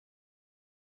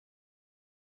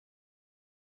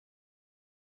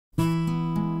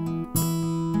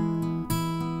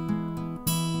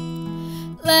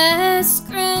Last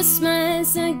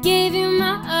Christmas I gave you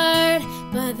my heart,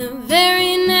 but the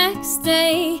very next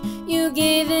day you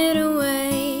gave it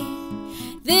away.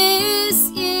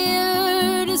 This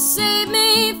year, to save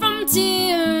me from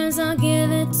tears, I'll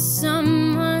give it to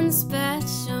someone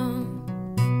special.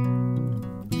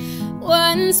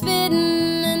 Once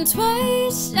bitten and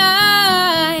twice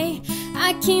shy,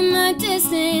 I keep my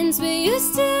distance, but you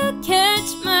still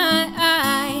catch my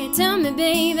eye. Tell me,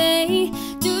 baby,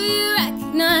 do you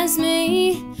recognize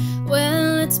me?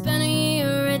 Well, it's been a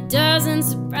year, it doesn't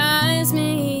surprise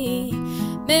me.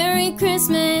 Merry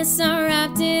Christmas, I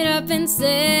wrapped it up and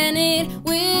sent it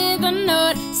with a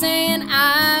note saying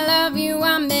I love you,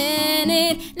 I meant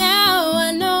it. Now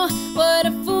I know what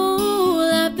a fool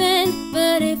I've been,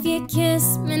 but if you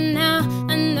kiss me now,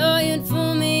 I know you'd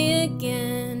fool me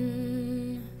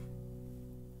again.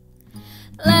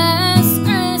 Last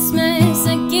Christmas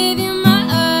I gave you my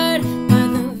heart,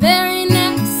 but the very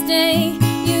next day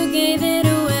you gave it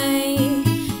away.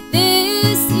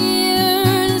 This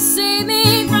year, to save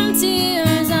me from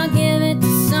tears, I'll give it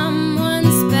to someone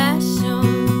special.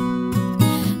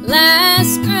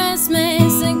 Last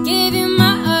Christmas I gave you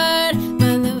my heart,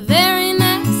 but the very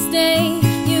next day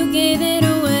you gave it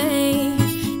away.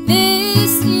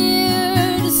 This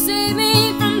year, to save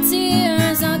me from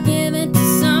tears, I'll give it to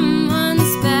someone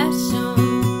special.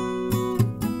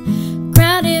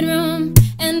 Crowded room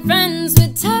and friends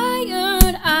with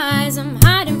tired eyes, I'm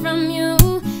hiding from you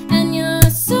and your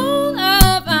soul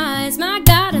of eyes. My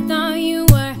God, I thought you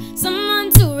were someone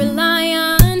to rely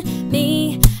on.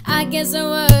 Me, I guess I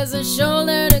was a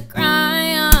shoulder to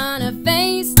cry on, a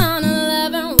face on a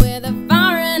lover with a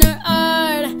fire in her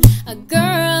heart, a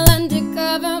girl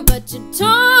undercover, but you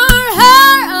tore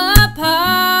her apart.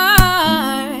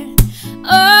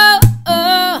 Oh,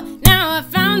 oh, now I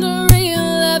found a real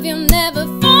love, you'll never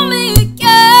fool me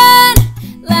again.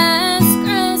 Last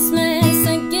Christmas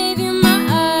I gave you my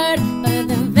heart, but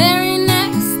the very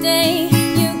next day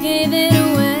you gave it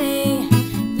away.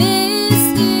 This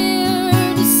year,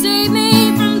 to save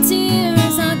me from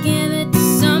tears, I'll give it to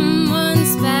someone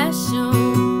special.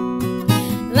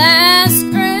 Last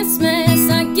Christmas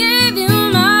I gave you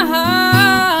my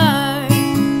heart,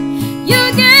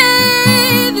 you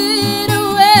gave it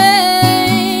away.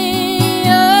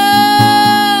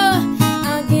 Oh,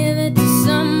 I'll give it to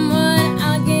someone,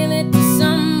 I'll give it to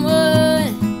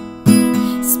someone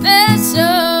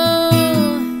special.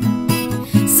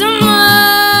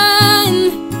 Someone,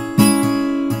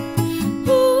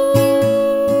 ooh,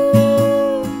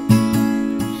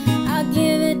 I'll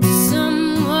give it to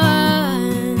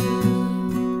someone.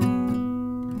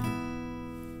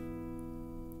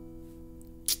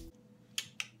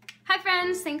 Hi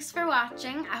friends, thanks for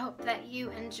watching. I hope that you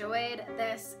enjoyed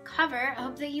this cover. I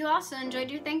hope that you also enjoyed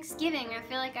your Thanksgiving. I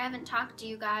feel like I haven't talked to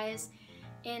you guys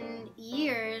in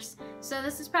years, so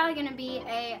this is probably going to be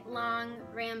a long,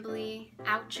 rambly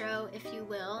outro, if you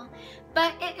will.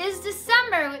 But it is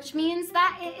December, which means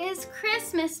that it is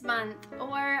Christmas month,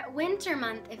 or winter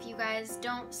month if you guys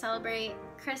don't celebrate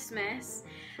Christmas.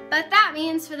 But that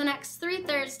means for the next 3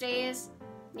 Thursdays,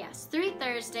 yes, 3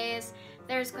 Thursdays,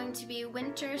 there's going to be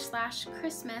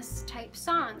winter/Christmas type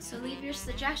songs. So leave your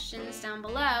suggestions down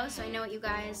below so I know what you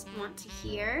guys want to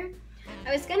hear.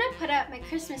 I was gonna put up my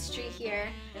Christmas tree here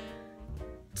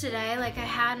today like I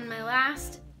had in my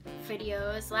last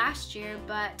videos last year,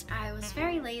 but I was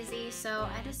very lazy, so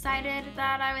I decided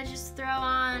that I would just throw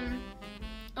on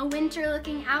a winter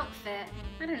looking outfit.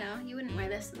 I don't know, you wouldn't wear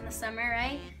this in the summer,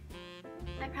 right?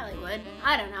 I probably would.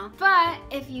 I don't know. But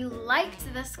if you liked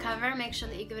this cover, make sure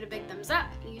that you give it a big thumbs up.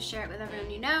 You share it with everyone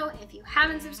you know. If you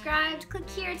haven't subscribed, click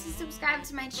here to subscribe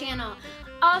to my channel.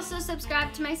 Also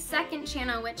subscribe to my second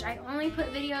channel, which I only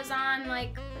put videos on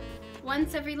like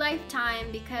once every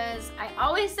lifetime, because I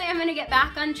always say I'm gonna get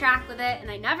back on track with it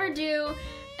and I never do.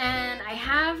 And I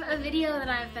have a video that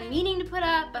I've been meaning to put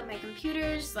up, but my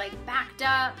computer's like backed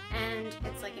up and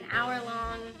it's like an hour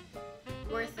long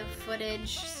worth of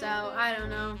footage, so I don't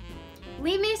know.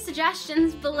 Leave me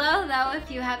suggestions below though if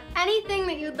you have anything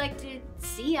that you'd like to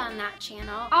see on that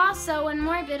channel. Also, one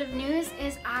more bit of news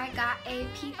is I got a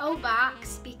P.O.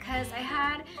 box because I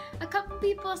had a couple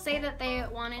people say that they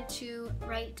wanted to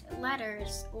write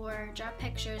letters or draw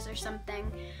pictures or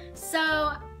something.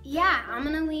 So yeah, I'm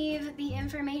gonna leave the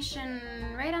information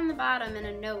right on the bottom in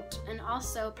a note, and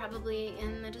also probably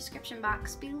in the description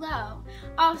box below.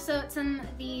 Also, it's in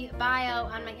the bio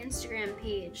on my Instagram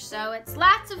page, so it's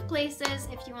lots of places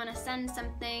if you want to send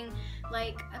something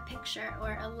like a picture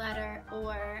or a letter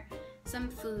or some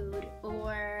food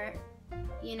or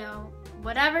you know,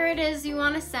 whatever it is you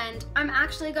want to send. I'm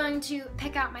actually going to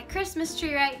pick out my Christmas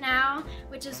tree right now,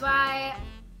 which is why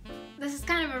this is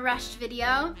kind of a rushed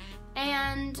video,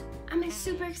 and I'm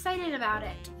super excited about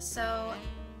it. So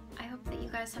I hope that you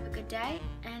guys have a good day,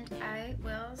 and I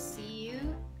will see you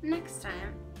next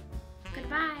time.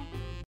 Goodbye.